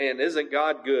And isn't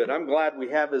God good? I'm glad we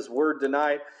have His Word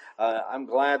tonight. I'm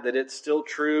glad that it's still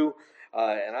true.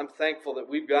 And I'm thankful that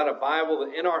we've got a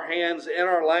Bible in our hands, in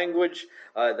our language,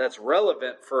 that's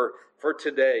relevant for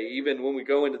today, even when we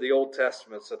go into the Old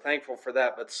Testament. So thankful for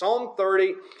that. But Psalm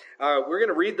 30, we're going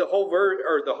to read the whole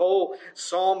the whole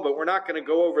Psalm, but we're not going to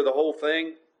go over the whole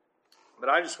thing. But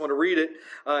I just want to read it.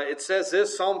 It says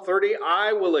this, Psalm 30,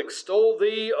 I will extol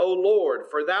thee, O Lord,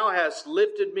 for thou hast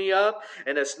lifted me up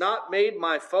and hast not made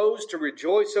my foes to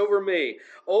rejoice over me.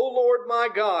 O Lord my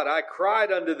God, I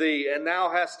cried unto thee, and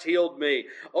thou hast healed me.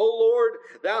 O Lord,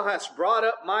 thou hast brought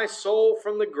up my soul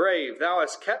from the grave. Thou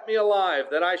hast kept me alive,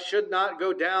 that I should not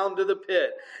go down to the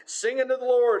pit. Sing unto the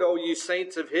Lord, O ye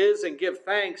saints of his, and give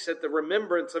thanks at the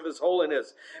remembrance of his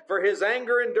holiness. For his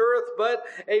anger endureth but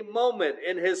a moment,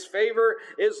 in his favor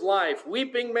is life.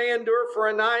 Weeping may endure for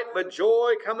a night, but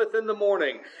joy cometh in the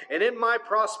morning. And in my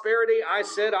prosperity I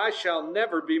said, I shall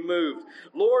never be moved.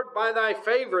 Lord, by thy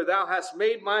favor thou hast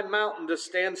made my mountain to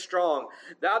stand strong.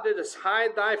 Thou didst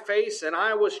hide thy face, and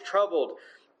I was troubled.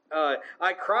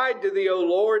 I cried to thee, O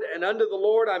Lord, and unto the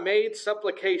Lord I made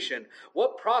supplication.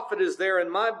 What profit is there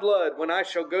in my blood when I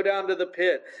shall go down to the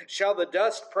pit? Shall the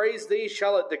dust praise thee?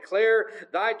 Shall it declare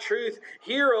thy truth?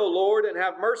 Hear, O Lord, and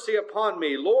have mercy upon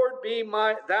me. Lord, be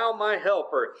thou my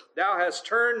helper. Thou hast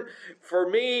turned for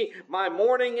me my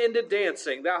mourning into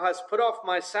dancing. Thou hast put off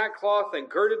my sackcloth and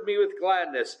girded me with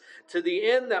gladness, to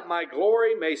the end that my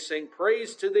glory may sing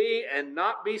praise to thee and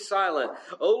not be silent.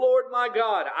 O Lord my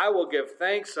God, I will give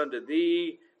thanks unto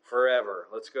thee forever.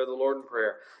 Let's go to the Lord in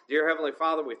prayer. Dear Heavenly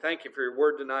Father, we thank you for your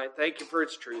word tonight. Thank you for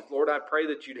its truth. Lord, I pray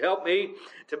that you'd help me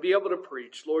to be able to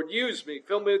preach. Lord, use me.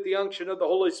 Fill me with the unction of the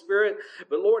Holy Spirit.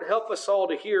 But Lord, help us all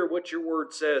to hear what your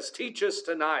word says. Teach us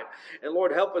tonight. And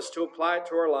Lord, help us to apply it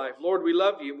to our life. Lord, we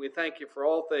love you and we thank you for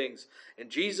all things. In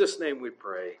Jesus' name we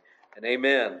pray. And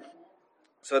amen.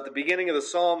 So at the beginning of the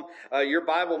psalm, your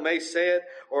Bible may say it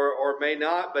or may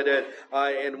not, but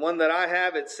in one that I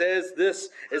have, it says this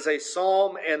is a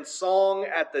psalm and song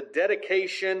at the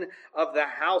dedication of the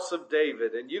house of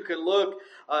David. And you can look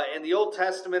in the Old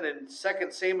Testament in 2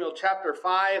 Samuel chapter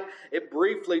 5, it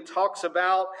briefly talks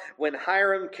about when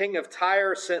Hiram, king of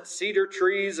Tyre, sent cedar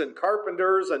trees and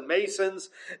carpenters and masons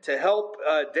to help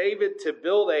David to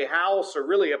build a house, or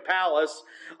really a palace.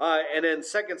 And in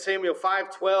 2 Samuel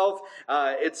 5:12,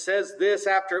 it says this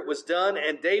after it was done,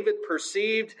 and David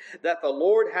perceived that the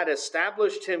Lord had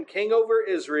established him king over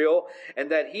Israel, and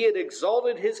that he had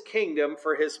exalted his kingdom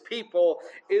for his people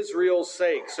Israel's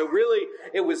sake. So really,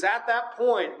 it was at that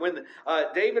point when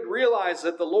David realized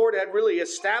that the Lord had really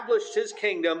established his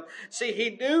kingdom. See, he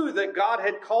knew that God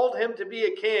had called him to be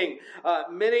a king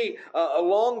a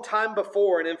long time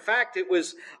before, and in fact, it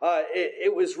was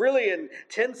really in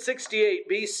 1068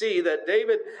 BC that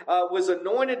David was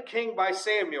anointed king by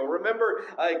Samuel. Remember,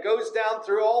 it goes down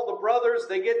through all the brothers.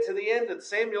 They get to the end, and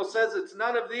Samuel says, it's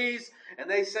none of these. And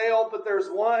they say, oh, but there's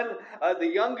one. The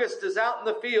youngest is out in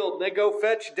the field. And they go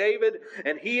fetch David,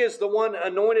 and he is the one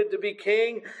anointed to be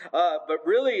king. But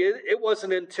really, it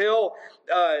wasn't until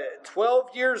 12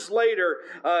 years later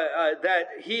that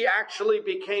he actually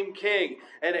became king.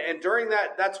 And during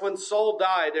that's when Saul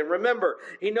died. And remember,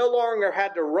 he no longer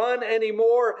had to run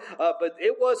anymore. But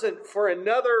it wasn't for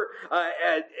another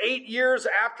 8 years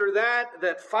after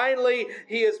that finally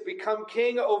he has become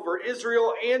king over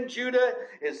Israel and Judah.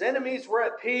 His enemies were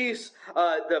at peace.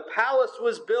 The palace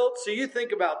was built. So you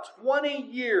think about 20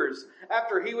 years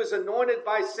after he was anointed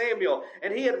by Samuel.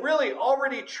 And he had really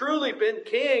already truly been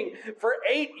king for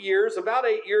 8 years, about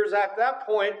 8 years after that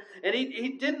point. And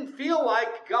he didn't feel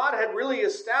like God had really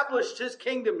established his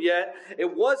kingdom yet.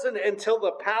 It wasn't until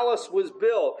the palace was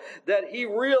built that he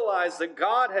realized that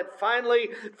God had finally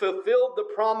fulfilled the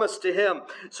promise to him.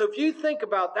 So if you think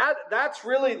about that, that's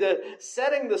really the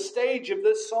setting the stage of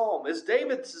this psalm. Is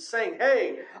David saying,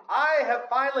 hey,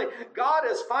 God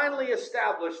has finally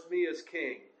established me as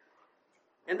king.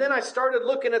 And then I started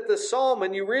looking at this psalm,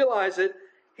 and you realize that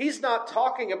he's not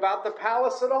talking about the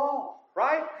palace at all.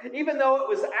 Right? Even though it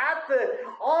was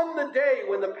on the day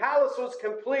when the palace was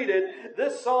completed,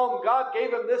 this psalm, God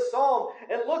gave him this psalm.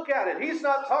 And look at it. He's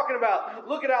not talking about,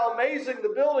 look at how amazing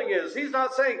the building is. He's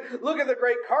not saying, look at the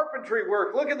great carpentry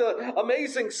work. Look at the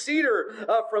amazing cedar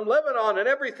from Lebanon and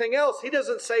everything else. He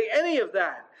doesn't say any of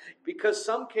that. Because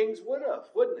some kings would have,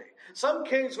 wouldn't they? Some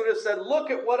kings would have said, look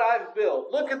at what I've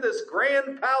built. Look at this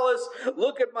grand palace.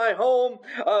 Look at my home.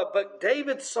 But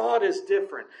David saw it as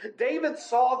different. David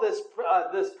saw this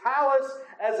palace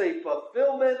as a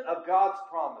fulfillment of God's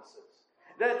promises.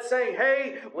 that's saying,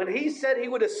 hey, when he said he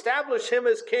would establish him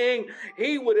as king,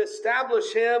 he would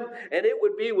establish him, and it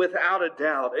would be without a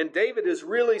doubt. And David is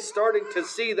really starting to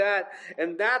see that,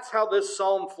 and that's how this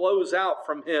psalm flows out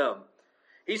from him.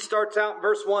 He starts out in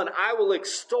verse 1, I will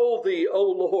extol thee, O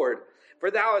Lord,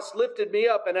 for thou hast lifted me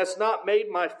up and hast not made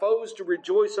my foes to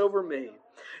rejoice over me.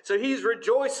 So he's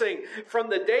rejoicing from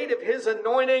the date of his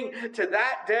anointing to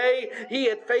that day. He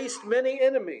had faced many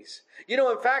enemies. You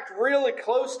know, in fact, really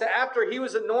close to after he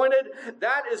was anointed,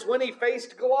 that is when he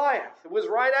faced Goliath. It was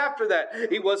right after that.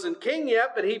 He wasn't king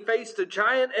yet, but he faced a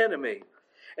giant enemy.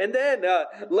 And then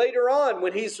later on,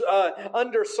 when he's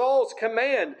under Saul's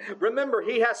command, remember,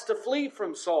 he has to flee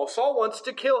from Saul. Saul wants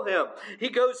to kill him. He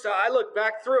goes to, I look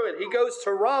back through it, he goes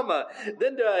to Ramah,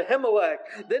 then to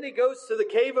Ahimelech, then he goes to the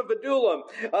cave of Adullam,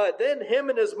 then him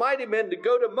and his mighty men to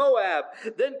go to Moab,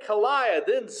 then Kaliah,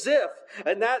 then Ziph,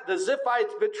 and that the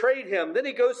Ziphites betrayed him. Then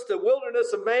he goes to the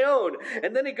wilderness of Maon,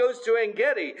 and then he goes to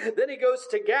En-Gedi, then he goes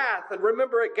to Gath, and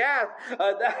remember at Gath,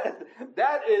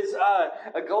 that is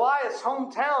Goliath's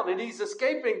hometown. And he's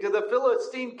escaping to the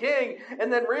Philistine king,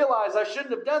 and then realize I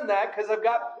shouldn't have done that because I've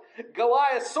got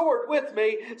Goliath's sword with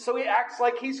me. So he acts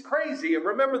like he's crazy. And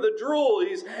remember the drool,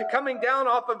 he's coming down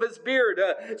off of his beard.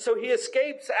 So he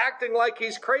escapes acting like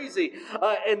he's crazy.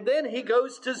 And then he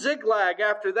goes to Ziklag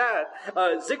after that.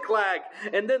 Ziklag.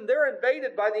 And then they're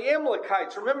invaded by the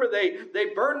Amalekites. Remember, they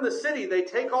burn the city. They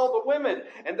take all the women.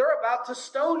 And they're about to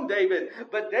stone David.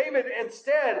 But David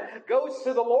instead goes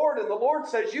to the Lord. And the Lord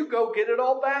says, you go get it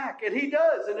all back. And he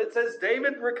does. And it says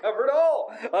David recovered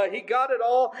all. He got it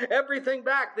all, everything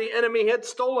back the enemy had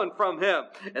stolen from him.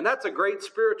 And that's a great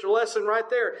spiritual lesson right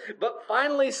there. But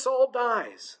finally Saul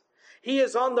dies. He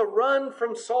is on the run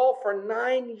from Saul for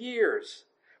 9 years.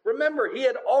 Remember, he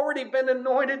had already been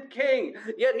anointed king,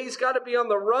 yet he's got to be on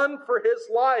the run for his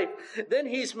life. Then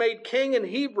he's made king in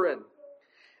Hebron.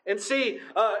 And see,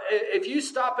 if you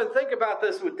stop and think about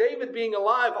this, with David being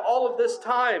alive all of this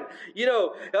time, you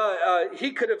know,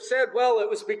 he could have said, well, it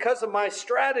was because of my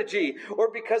strategy, or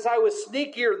because I was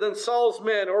sneakier than Saul's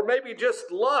men, or maybe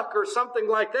just luck or something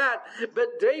like that.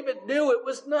 But David knew it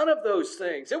was none of those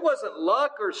things. It wasn't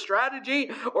luck or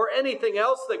strategy or anything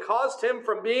else that caused him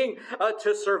from being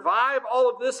to survive all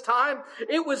of this time.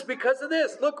 It was because of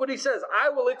this. Look what he says. I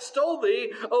will extol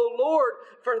thee, O Lord,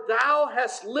 for thou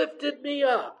hast lifted me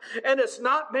up, and it's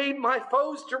not made my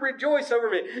foes to rejoice over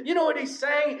me. You know what he's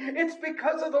saying? It's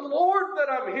because of the Lord that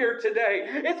I'm here today.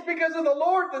 It's because of the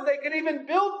Lord that they could even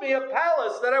build me a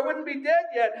palace, that I wouldn't be dead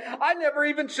yet. I never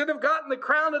even should have gotten the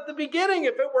crown at the beginning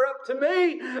if it were up to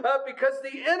me, because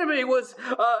the enemy was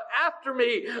after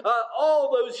me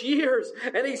all those years.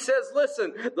 And he says,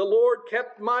 listen, the Lord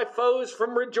kept my foes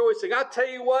from rejoicing. I tell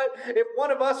you what, if one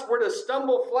of us were to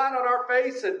stumble flat on our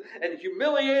face and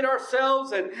humiliate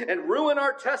ourselves and ruin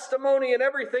our testimony and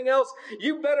everything else,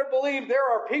 you better believe there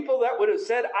are people that would have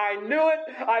said, I knew it.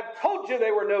 I've told you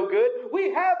they were no good.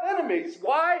 We have enemies.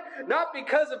 Why? Not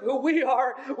because of who we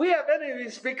are. We have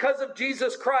enemies because of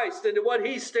Jesus Christ and what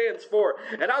he stands for.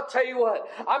 And I'll tell you what,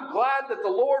 I'm glad that the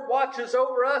Lord watches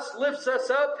over us, lifts us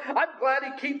up. I'm glad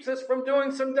he keeps us from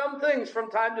doing some dumb things from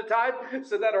time to time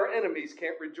so that our enemies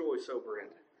can't rejoice over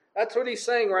it. That's what he's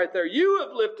saying right there. You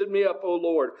have lifted me up, O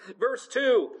Lord. Verse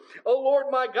 2, O Lord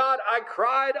my God, I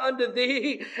cried unto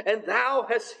thee, and thou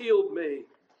hast healed me.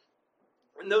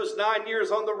 In those 9 years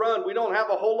on the run, we don't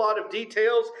have a whole lot of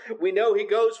details. We know he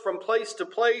goes from place to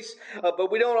place,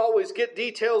 but we don't always get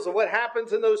details of what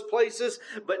happens in those places.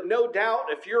 But no doubt,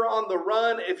 if you're on the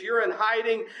run, if you're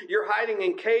hiding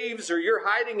in caves or you're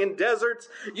hiding in deserts,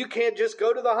 you can't just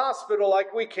go to the hospital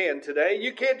like we can today.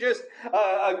 You can't just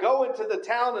go into the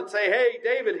town and say, hey,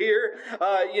 David here,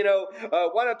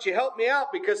 why don't you help me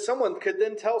out? Because someone could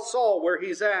then tell Saul where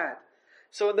he's at.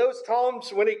 So in those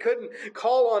times when he couldn't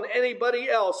call on anybody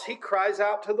else, he cries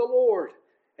out to the Lord.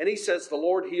 And he says, the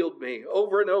Lord healed me,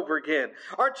 over and over again.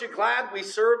 Aren't you glad we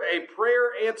serve a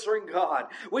prayer-answering God?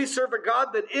 We serve a God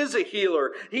that is a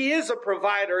healer. He is a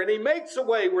provider, and he makes a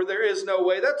way where there is no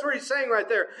way. That's what he's saying right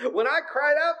there. When I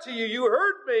cried out to you, you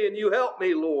heard me, and you helped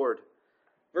me, Lord.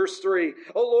 Verse 3,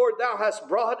 O Lord, thou hast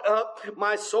brought up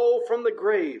my soul from the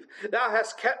grave. Thou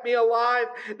hast kept me alive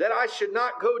that I should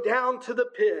not go down to the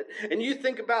pit. And you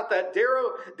think about that.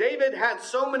 David had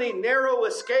so many narrow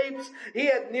escapes. He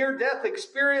had near-death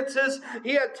experiences.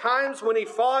 He had times when he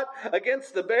fought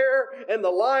against the bear and the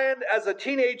lion as a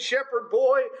teenage shepherd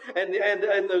boy. And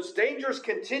those dangers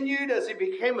continued as he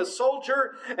became a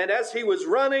soldier and as he was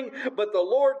running. But the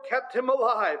Lord kept him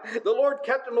alive. The Lord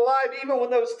kept him alive even when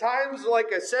those times, like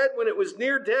I said, when it was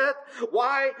near death.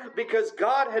 Why? Because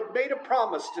God had made a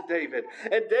promise to David.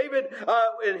 And David,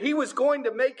 and he was going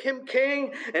to make him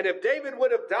king. And if David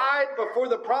would have died before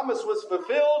the promise was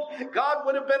fulfilled, God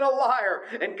would have been a liar.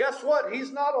 And guess what?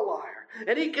 He's not a liar.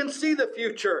 And he can see the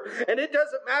future. And it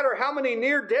doesn't matter how many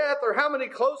near death or how many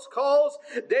close calls.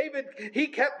 He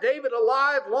kept David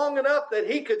alive long enough that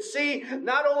he could see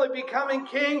not only becoming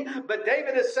king, but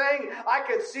David is saying, I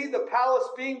can see the palace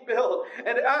being built.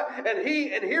 And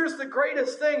here's the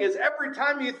greatest thing is every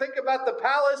time you think about the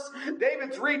palace,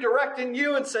 David's redirecting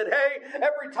you and said, hey,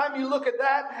 every time you look at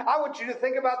that, I want you to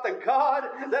think about the God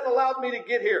that allowed me to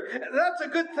get here. And that's a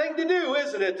good thing to do,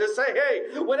 isn't it? To say,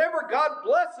 hey, whenever God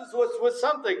blesses us with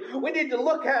something, we need to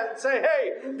look at it and say,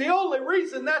 hey, the only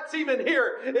reason that's even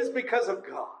here is because of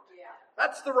God. Yeah.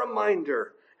 That's the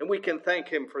reminder, and we can thank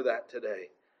Him for that today.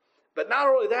 But not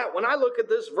only that, when I look at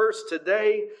this verse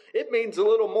today, it means a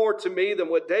little more to me than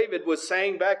what David was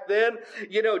saying back then.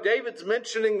 You know, David's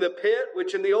mentioning the pit,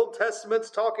 which in the Old Testament's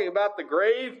talking about the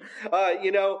grave,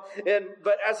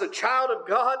 but as a child of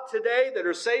God today that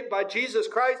are saved by Jesus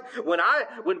Christ,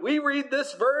 when we read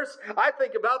this verse, I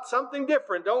think about something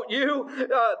different, don't you?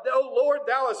 Oh Lord,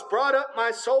 thou hast brought up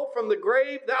my soul from the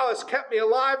grave. Thou hast kept me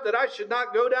alive that I should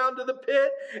not go down to the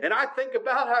pit. And I think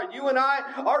about how you and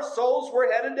our souls were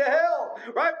headed to hell.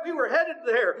 Right? We were headed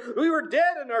there. We were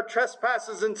dead in our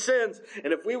trespasses and sins.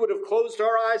 And if we would have closed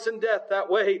our eyes in death that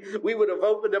way, we would have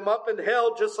opened them up in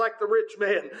hell just like the rich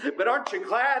man. But aren't you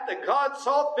glad that God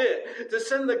saw fit to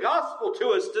send the gospel to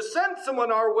us, to send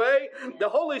someone our way? The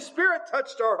Holy Spirit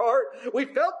touched our heart. We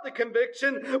felt the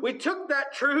conviction. We took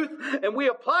that truth and we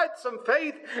applied some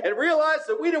faith and realized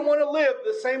that we didn't want to live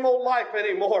the same old life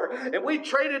anymore. And we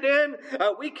traded in.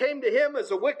 We came to Him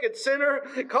as a wicked sinner,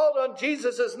 called on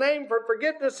Jesus' name for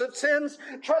forgiveness of sins,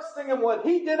 trusting in what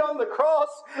He did on the cross,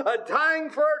 dying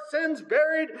for our sins,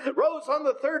 buried, rose on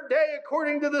the third day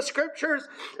according to the Scriptures.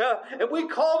 And we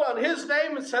called on His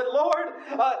name and said, Lord,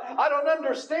 I don't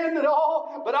understand it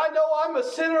all, but I know I'm a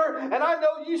sinner, and I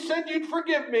know You said You'd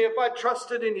forgive me if I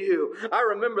trusted in You. I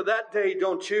remember that day,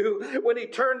 don't you? When He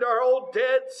turned our old,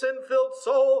 dead, sin-filled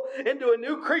soul into a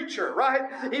new creature,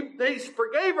 right? He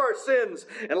forgave our sins.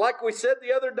 And like we said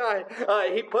the other night,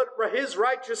 He put His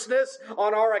righteousness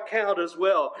on our account as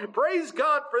well. Praise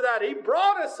God for that. He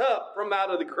brought us up from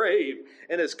out of the grave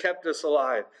and has kept us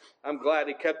alive. I'm glad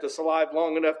He kept us alive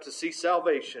long enough to see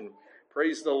salvation.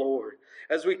 Praise the Lord.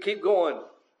 As we keep going,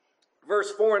 verse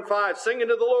 4 and 5, sing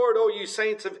unto the Lord, O you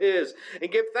saints of His,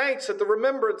 and give thanks at the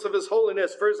remembrance of His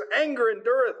holiness, for His anger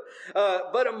endureth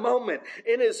but a moment.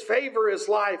 In His favor is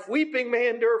life. Weeping may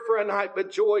endure for a night,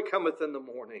 but joy cometh in the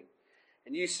morning.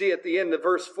 And you see at the end of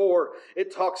verse 4,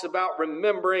 it talks about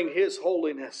remembering His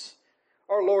holiness.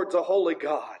 Our Lord's a holy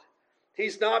God.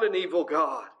 He's not an evil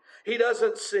God. He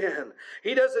doesn't sin.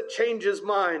 He doesn't change His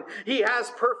mind. He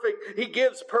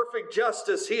gives perfect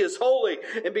justice. He is holy.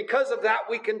 And because of that,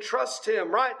 we can trust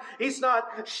Him, right? He's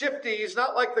not shifty. He's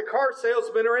not like the car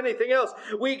salesman or anything else.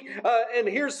 And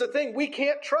here's the thing. We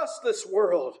can't trust this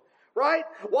world. Right?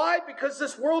 Why? Because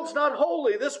this world's not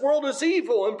holy. This world is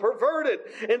evil and perverted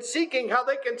and seeking how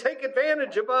they can take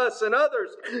advantage of us and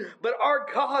others. But our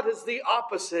God is the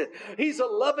opposite. He's a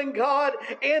loving God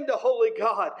and a holy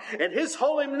God. And His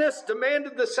holiness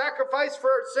demanded the sacrifice for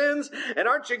our sins. And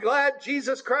aren't you glad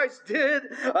Jesus Christ did?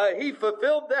 He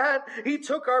fulfilled that. He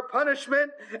took our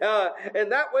punishment.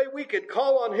 And that way we could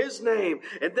call on His name.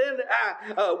 And then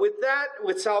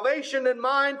with salvation in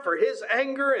mind, for His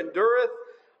anger endureth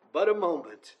but a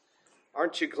moment.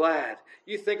 Aren't you glad?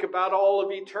 You think about all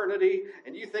of eternity,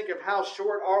 and you think of how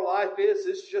short our life is.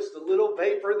 It's just a little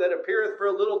vapor that appeareth for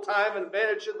a little time and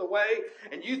vanisheth away.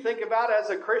 And you think about,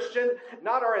 as a Christian,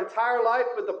 not our entire life,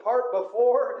 but the part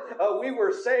before we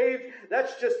were saved.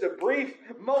 That's just a brief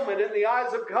moment in the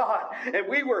eyes of God. And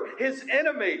we were His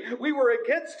enemy. We were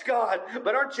against God.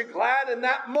 But aren't you glad in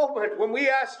that moment when we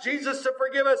asked Jesus to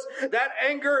forgive us, that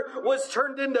anger was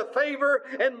turned into favor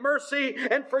and mercy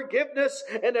and forgiveness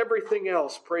and everything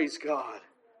else. Praise God.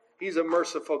 He's a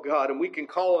merciful God, and we can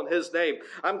call on His name.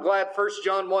 I'm glad 1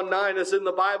 John 1:9 is in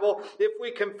the Bible. If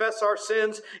we confess our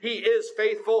sins, He is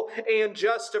faithful and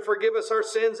just to forgive us our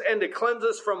sins and to cleanse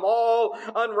us from all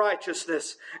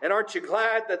unrighteousness. And aren't you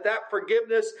glad that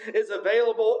forgiveness is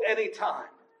available anytime?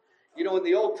 You know, in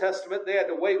the Old Testament, they had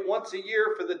to wait once a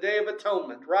year for the Day of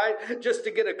Atonement, right? Just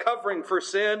to get a covering for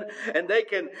sin. And they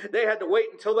had to wait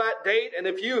until that date. And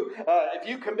if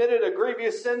you committed a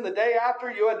grievous sin the day after,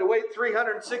 you had to wait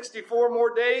 364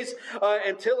 more days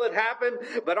until it happened.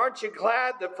 But aren't you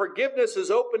glad that forgiveness is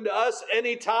open to us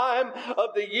any time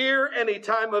of the year, any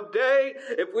time of day?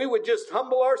 If we would just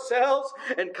humble ourselves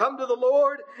and come to the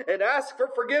Lord and ask for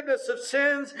forgiveness of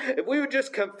sins, if we would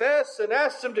just confess and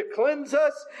ask Him to cleanse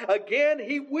us, again,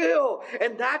 He will.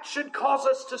 And that should cause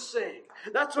us to sing.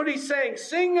 That's what He's saying.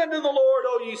 Sing unto the Lord,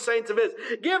 O ye saints of His.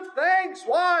 Give thanks.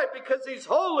 Why? Because He's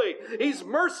holy. He's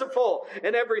merciful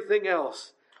and everything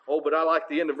else. Oh, but I like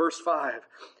the end of verse 5.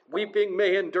 Weeping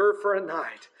may endure for a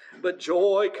night, but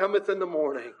joy cometh in the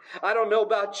morning. I don't know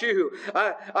about you.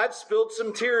 I've spilled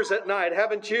some tears at night,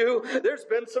 haven't you? There's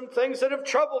been some things that have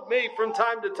troubled me from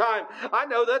time to time. I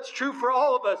know that's true for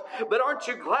all of us. But aren't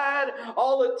you glad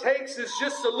all it takes is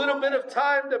just a little bit of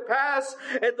time to pass,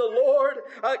 and the Lord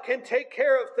can take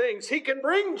care of things. He can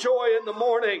bring joy in the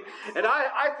morning. And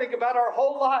I think about our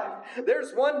whole life.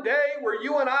 There's one day where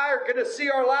you and I are going to see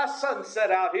our last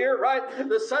sunset out here, right?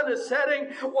 The sun is setting.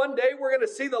 One day we're going to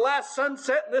see the last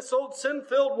sunset in this old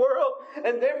sin-filled world,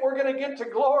 and then we're going to get to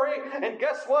glory. And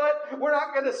guess what? We're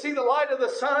not going to see the light of the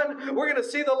sun. We're going to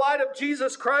see the light of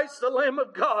Jesus Christ, the Lamb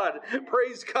of God.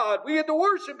 Praise God. We get to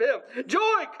worship Him.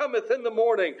 Joy cometh in the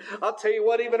morning. I'll tell you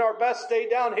what, even our best day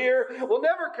down here will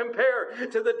never compare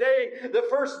to the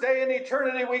first day in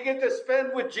eternity we get to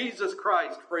spend with Jesus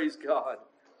Christ. Praise God.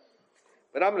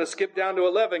 But I'm going to skip down to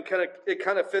 11. It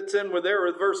kind of fits in with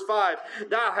verse 5.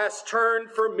 Thou hast turned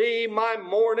for me my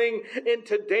mourning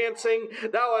into dancing.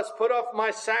 Thou hast put off my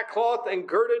sackcloth and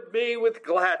girded me with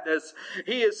gladness.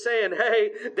 He is saying,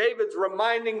 hey, David's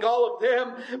reminding all of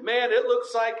them, man, it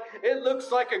looks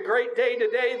like a great day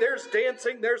today. There's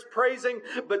dancing, there's praising.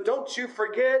 But don't you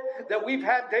forget that we've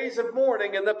had days of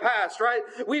mourning in the past, right?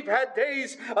 We've had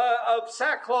days of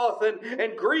sackcloth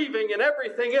and grieving and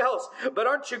everything else. But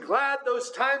aren't you glad those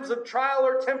times of trial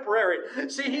are temporary?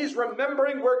 See, he's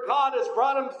remembering where God has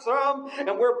brought him from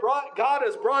and where God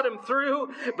has brought him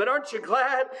through. But aren't you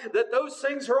glad that those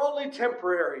things are only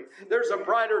temporary? There's a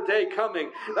brighter day coming.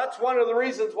 That's one of the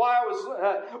reasons why I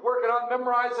was working on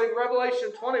memorizing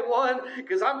Revelation 21,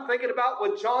 because I'm thinking about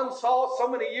what John saw so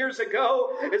many years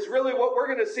ago is really what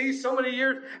we're going to see so many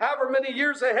years, however many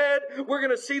years ahead, we're going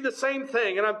to see the same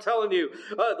thing. And I'm telling you,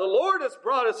 the Lord has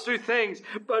brought us through things,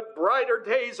 but brighter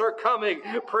days are coming.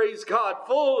 Praise God,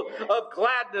 full of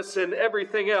gladness and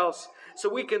everything else. So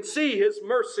we can see His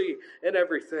mercy in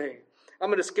everything. I'm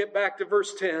going to skip back to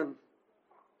verse 10.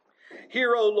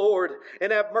 Hear, O Lord,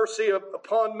 and have mercy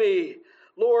upon me.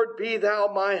 Lord, be Thou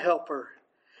my helper.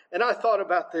 And I thought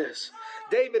about this.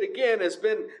 David, again, has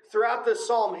been, throughout this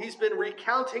psalm, he's been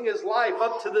recounting his life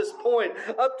up to this point,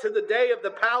 up to the day of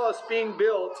the palace being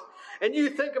built. And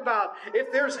you think about,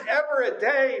 if there's ever a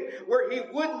day where he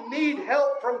wouldn't need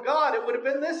help from God, it would have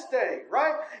been this day,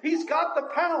 right? He's got the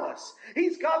palace.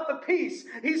 He's got the peace.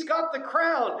 He's got the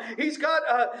crown. He's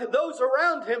got those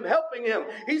around him helping him.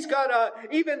 He's got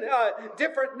even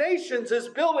different nations is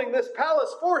building this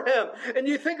palace for him. And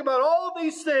you think about all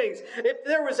these things. If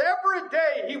there was ever a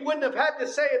day he wouldn't have had to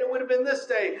say it, it would have been this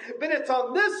day. But it's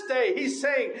on this day he's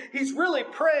saying, he's really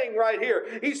praying right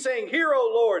here. He's saying, hear,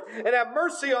 O Lord, and have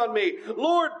mercy on me.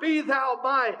 Lord, be Thou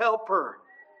my helper.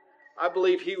 I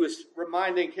believe he was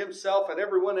reminding himself and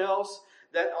everyone else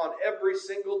that on every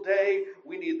single day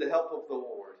we need the help of the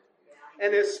Lord.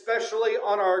 And especially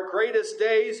on our greatest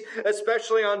days,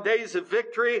 especially on days of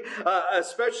victory,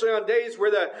 especially on days where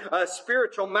the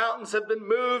spiritual mountains have been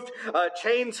moved,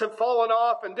 chains have fallen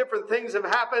off, and different things have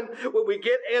happened, when we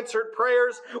get answered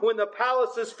prayers, when the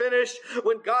palace is finished,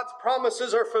 when God's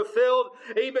promises are fulfilled,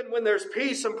 even when there's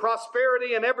peace and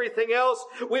prosperity and everything else,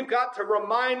 we've got to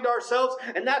remind ourselves,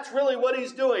 and that's really what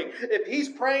he's doing. If he's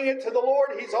praying it to the Lord,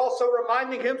 he's also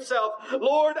reminding himself,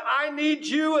 Lord, I need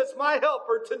you as my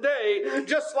helper today.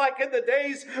 Just like in the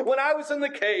days when I was in the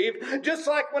cave, just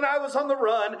like when I was on the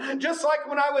run, just like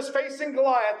when I was facing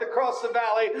Goliath across the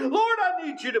valley. Lord, I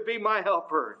need you to be my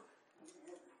helper.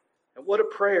 And what a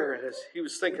prayer it is he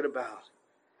was thinking about.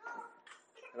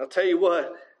 And I'll tell you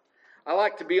what, I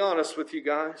like to be honest with you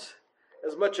guys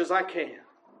as much as I can.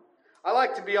 I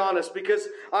like to be honest because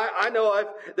I know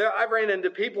I've ran into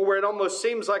people where it almost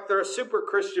seems like they're a super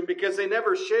Christian because they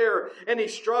never share any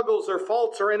struggles or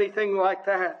faults or anything like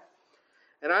that.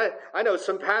 And I know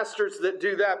some pastors that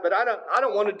do that, but I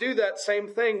don't want to do that same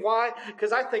thing. Why?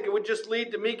 Because I think it would just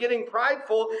lead to me getting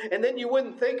prideful, and then you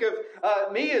wouldn't think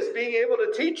of me as being able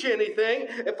to teach you anything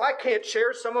if I can't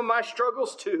share some of my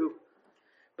struggles too.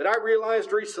 But I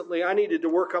realized recently I needed to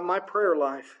work on my prayer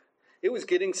life. It was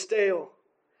getting stale.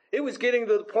 It was getting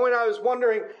to the point I was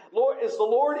wondering, Lord, is the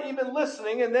Lord even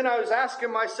listening? And then I was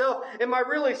asking myself, am I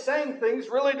really saying things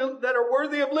really that are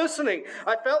worthy of listening?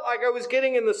 I felt like I was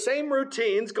getting in the same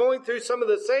routines, going through some of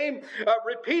the same,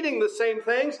 repeating the same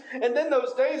things. And then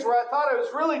those days where I thought I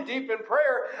was really deep in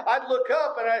prayer, I'd look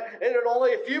up and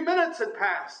only a few minutes had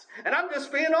passed. And I'm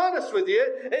just being honest with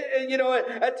you.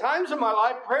 At times in my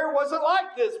life, prayer wasn't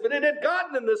like this, but it had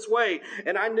gotten in this way.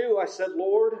 And I said,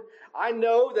 Lord, I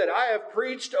know that I have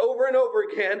preached over and over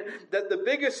again that the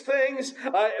biggest things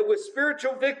with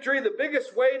spiritual victory, the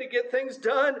biggest way to get things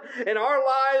done in our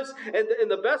lives and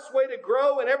the best way to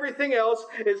grow and everything else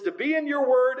is to be in your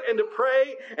word and to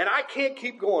pray. And I can't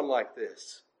keep going like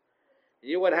this.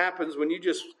 You know what happens when you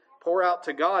just pour out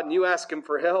to God and you ask Him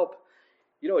for help?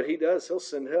 You know what He does? He'll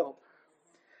send help.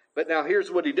 But now here's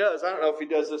what He does. I don't know if He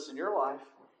does this in your life.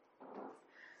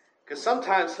 Because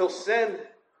sometimes He'll send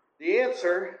the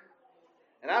answer,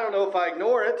 and I don't know if I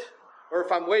ignore it or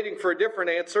if I'm waiting for a different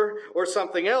answer or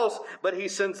something else, but He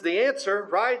sends the answer,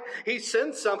 right? He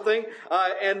sends something,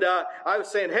 and I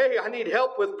was saying, hey, I need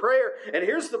help with prayer. And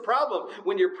here's the problem.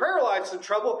 When your prayer life's in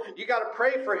trouble, you got to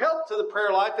pray for help to the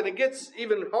prayer life, and it gets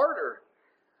even harder.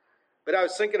 But I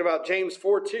was thinking about James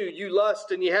 4:2. You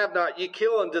lust and ye have not. Ye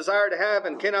kill and desire to have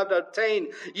and cannot obtain.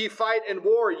 Ye fight and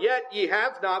war, yet ye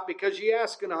have not because ye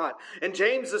ask not. And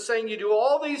James is saying you do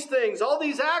all these things, all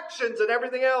these actions and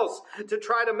everything else to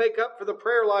try to make up for the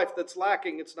prayer life that's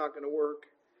lacking. It's not going to work.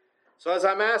 So as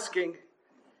I'm asking,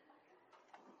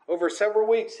 over several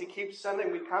weeks, He keeps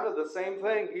sending me kind of the same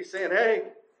thing. He's saying, hey,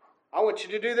 I want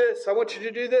you to do this. I want you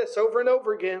to do this over and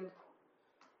over again.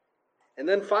 And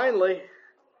then finally,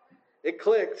 it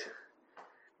clicked.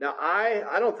 Now, I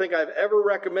don't think I've ever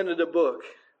recommended a book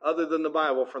other than the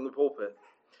Bible from the pulpit.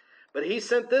 But He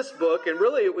sent this book, and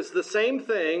really it was the same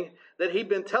thing that He'd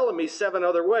been telling me 7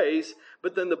 other ways.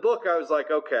 But then the book, I was like,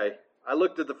 okay. I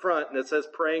looked at the front, and it says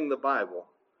Praying the Bible.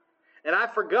 And I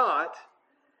forgot.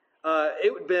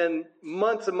 It had been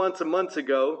months and months and months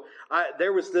ago.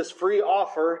 There was this free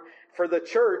offer for the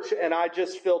church, and I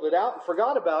just filled it out and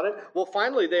forgot about it. Well,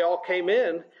 finally, they all came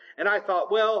in, and I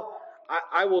thought, well,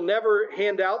 I will never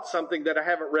hand out something that I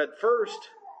haven't read first.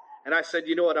 And I said,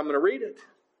 you know what, I'm going to read it.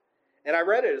 And I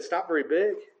read it. It's not very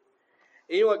big.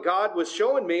 And you know what God was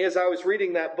showing me as I was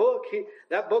reading that book?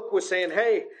 That book was saying,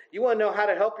 hey, you want to know how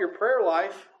to help your prayer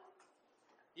life?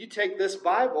 You take this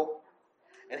Bible.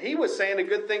 And He was saying a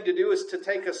good thing to do is to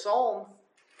take a psalm.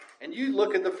 And you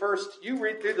look at you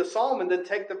read through the psalm and then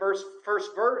take the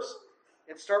first verse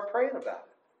and start praying about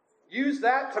it. Use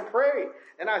that to pray.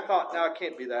 And I thought, no, it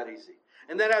can't be that easy.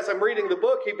 And then as I'm reading the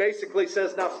book, He basically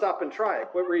says, now stop and try it.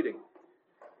 Quit reading.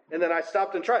 And then I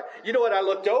stopped and tried. You know what I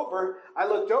looked over? I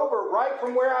looked over right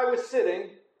from where I was sitting.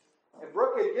 And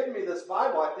Brooke had given me this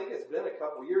Bible. I think it's been a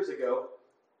couple years ago.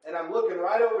 And I'm looking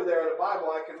right over there at a Bible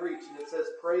I can reach. And it says,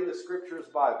 Pray the Scriptures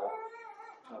Bible.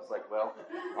 I was like, well,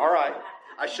 all right.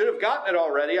 I should have gotten it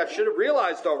already. I should have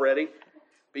realized already.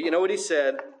 But you know what He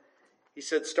said? He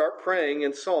said, start praying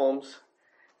in Psalms.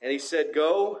 And He said,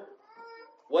 go.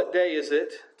 What day is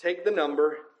it? Take the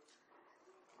number.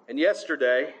 And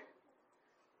yesterday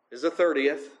is the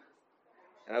 30th.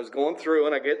 And I was going through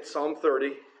and I get Psalm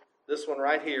 30. This one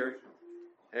right here.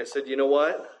 And I said, you know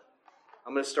what?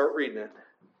 I'm going to start reading it.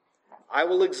 I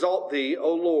will exalt Thee,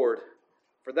 O Lord,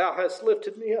 for Thou hast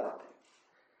lifted me up,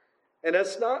 and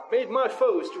hast not made my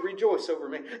foes to rejoice over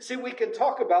me. See, we can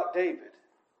talk about David,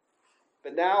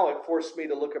 but now it forced me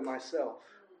to look at myself.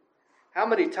 How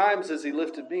many times has He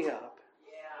lifted me up?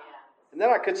 And then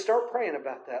I could start praying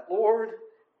about that. Lord,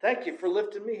 thank You for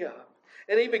lifting me up.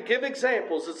 And even give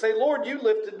examples and say, Lord, You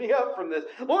lifted me up from this.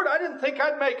 Lord, I didn't think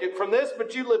I'd make it from this,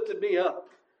 but You lifted me up.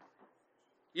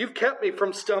 You've kept me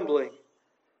from stumbling.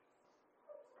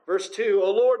 Verse 2,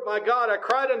 O Lord, my God, I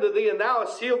cried unto Thee, and Thou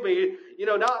hast healed me.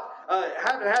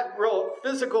 Haven't had real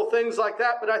physical things like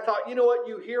that, but I thought, you know what?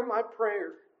 You hear my prayer.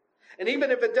 And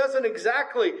even if it doesn't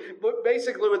exactly, but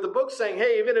basically what the book's saying,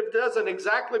 hey, even if it doesn't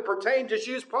exactly pertain, just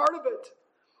use part of it.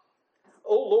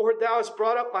 O Lord, Thou hast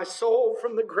brought up my soul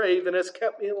from the grave and hast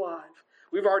kept me alive.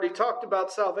 We've already talked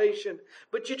about salvation,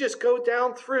 but you just go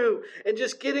down through and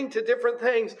just getting to different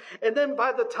things. And then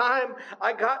by the time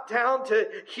I got down to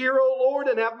hear, O Lord,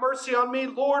 and have mercy on me,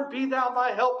 Lord, be Thou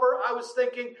my helper, I was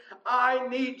thinking, I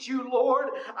need You, Lord.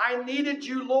 I needed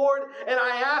You, Lord. And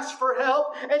I asked for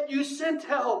help, and You sent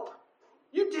help.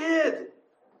 You did.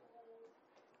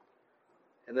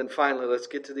 And then finally, let's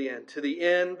get to the end. To the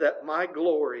end that my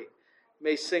glory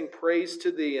may sing praise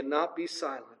to Thee and not be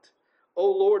silent. O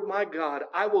Lord my God,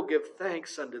 I will give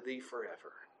thanks unto Thee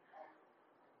forever.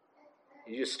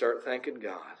 You just start thanking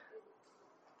God.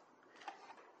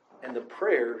 And the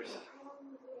prayers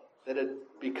that had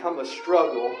become a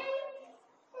struggle,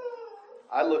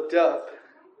 I looked up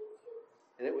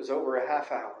and it was over a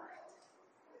half hour.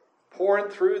 Pouring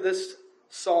through this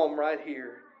psalm right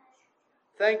here.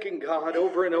 Thanking God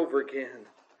over and over again.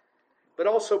 But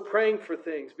also praying for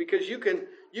things. Because you can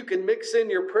mix in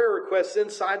your prayer requests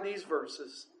inside these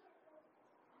verses.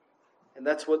 And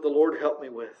that's what the Lord helped me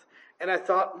with. And I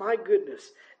thought, my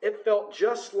goodness, it felt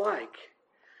just like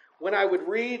when I would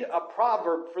read a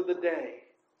proverb for the day.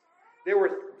 There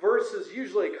were verses,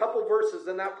 usually a couple verses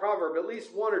in that proverb, at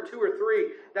least one or two or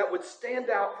three, that would stand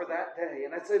out for that day.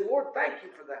 And I'd say, Lord, thank you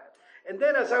for that. And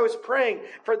then as I was praying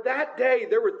for that day,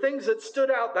 there were things that stood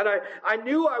out that I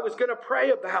knew I was going to pray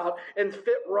about and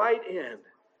fit right in.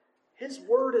 His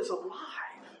word is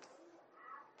alive.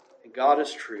 And God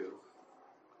is true.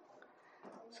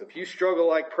 So if you struggle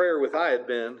like prayer with I had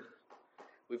been,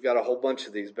 we've got a whole bunch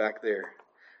of these back there.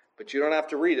 But you don't have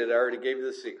to read it. I already gave you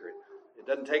the secret. It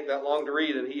doesn't take that long to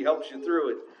read, and He helps you through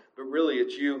it. But really,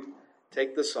 it's you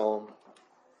take the psalm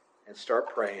and start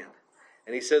praying.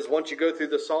 And He says once you go through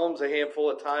the Psalms a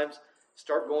handful of times,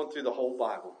 start going through the whole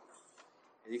Bible.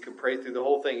 And you can pray through the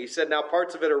whole thing. He said now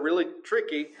parts of it are really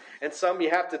tricky, and some you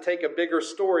have to take a bigger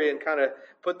story and kind of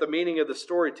put the meaning of the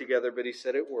story together. But He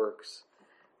said it works.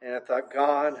 And I thought,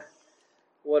 God,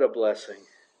 what a blessing.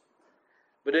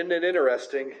 But isn't it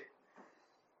interesting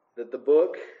that the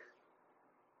book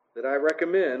that I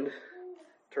recommend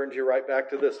turns you right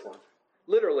back to this one?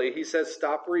 Literally, He says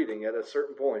stop reading at a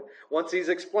certain point. Once He's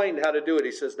explained how to do it,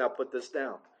 He says, now put this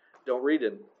down. Don't read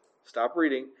it. Stop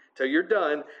reading till you're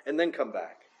done and then come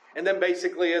back. And then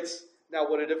basically it's, now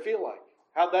what did it feel like?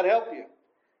 How'd that help you?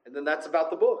 And then that's about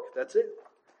the book. That's it.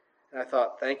 And I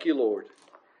thought, thank you, Lord.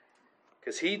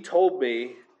 Because He told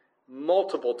me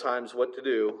multiple times what to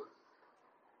do.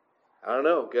 I don't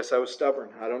know. Guess I was stubborn.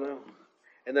 I don't know.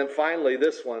 And then finally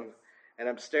this one. And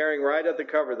I'm staring right at the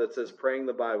cover that says Praying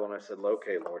the Bible. And I said,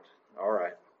 okay, Lord. All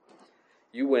right.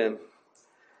 You win.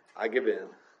 I give in.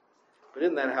 But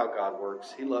isn't that how God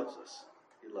works? He loves us.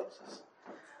 He loves us.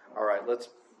 All right. Let's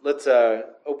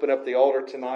open up the altar tonight.